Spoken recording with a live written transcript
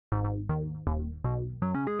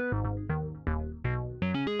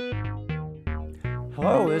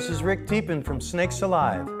Hello, this is Rick Teepen from Snakes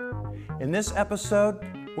Alive. In this episode,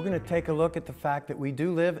 we're going to take a look at the fact that we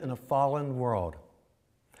do live in a fallen world.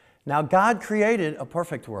 Now, God created a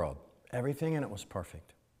perfect world. Everything in it was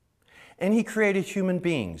perfect. And He created human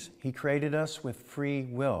beings. He created us with free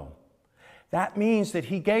will. That means that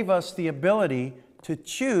He gave us the ability to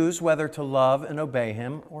choose whether to love and obey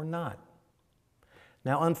Him or not.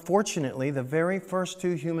 Now, unfortunately, the very first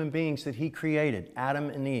two human beings that He created, Adam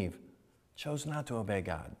and Eve, chose not to obey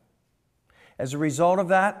God. As a result of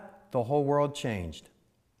that, the whole world changed.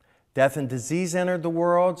 Death and disease entered the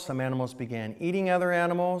world, some animals began eating other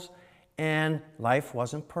animals, and life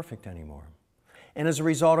wasn't perfect anymore. And as a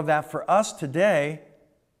result of that, for us today,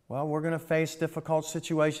 well, we're going to face difficult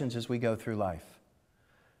situations as we go through life.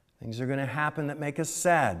 Things are going to happen that make us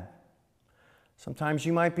sad. Sometimes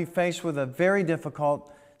you might be faced with a very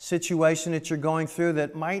difficult situation that you're going through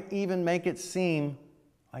that might even make it seem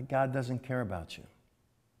like God doesn't care about you.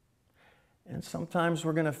 And sometimes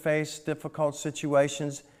we're going to face difficult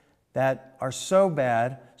situations that are so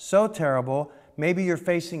bad, so terrible. Maybe you're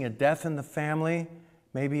facing a death in the family,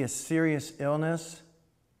 maybe a serious illness,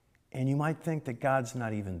 and you might think that God's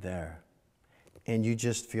not even there, and you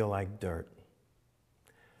just feel like dirt.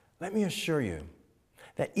 Let me assure you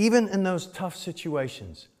that even in those tough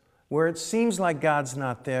situations where it seems like God's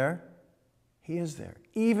not there, He is there,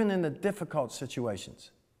 even in the difficult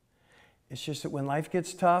situations. It's just that when life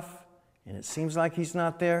gets tough and it seems like He's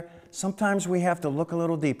not there, sometimes we have to look a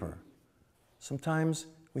little deeper. Sometimes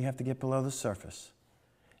we have to get below the surface.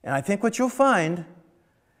 And I think what you'll find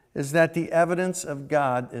is that the evidence of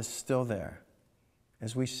God is still there,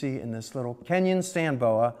 as we see in this little Kenyan sand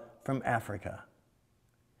boa from Africa.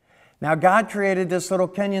 Now, God created this little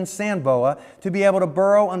Kenyan sand boa to be able to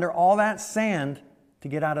burrow under all that sand to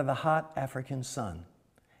get out of the hot African sun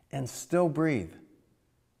and still breathe.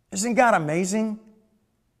 Isn't God amazing?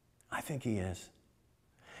 I think He is.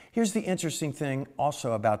 Here's the interesting thing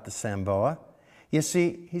also about the sand boa. You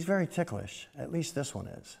see, he's very ticklish. At least this one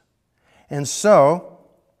is. And so,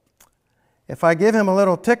 if I give him a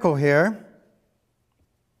little tickle here,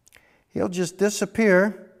 he'll just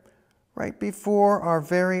disappear right before our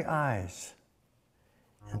very eyes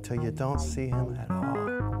until you don't see him at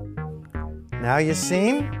all. Now you see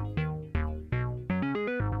him?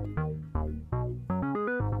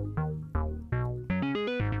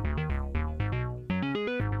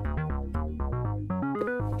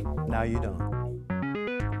 Now you don't.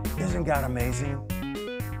 Isn't God amazing?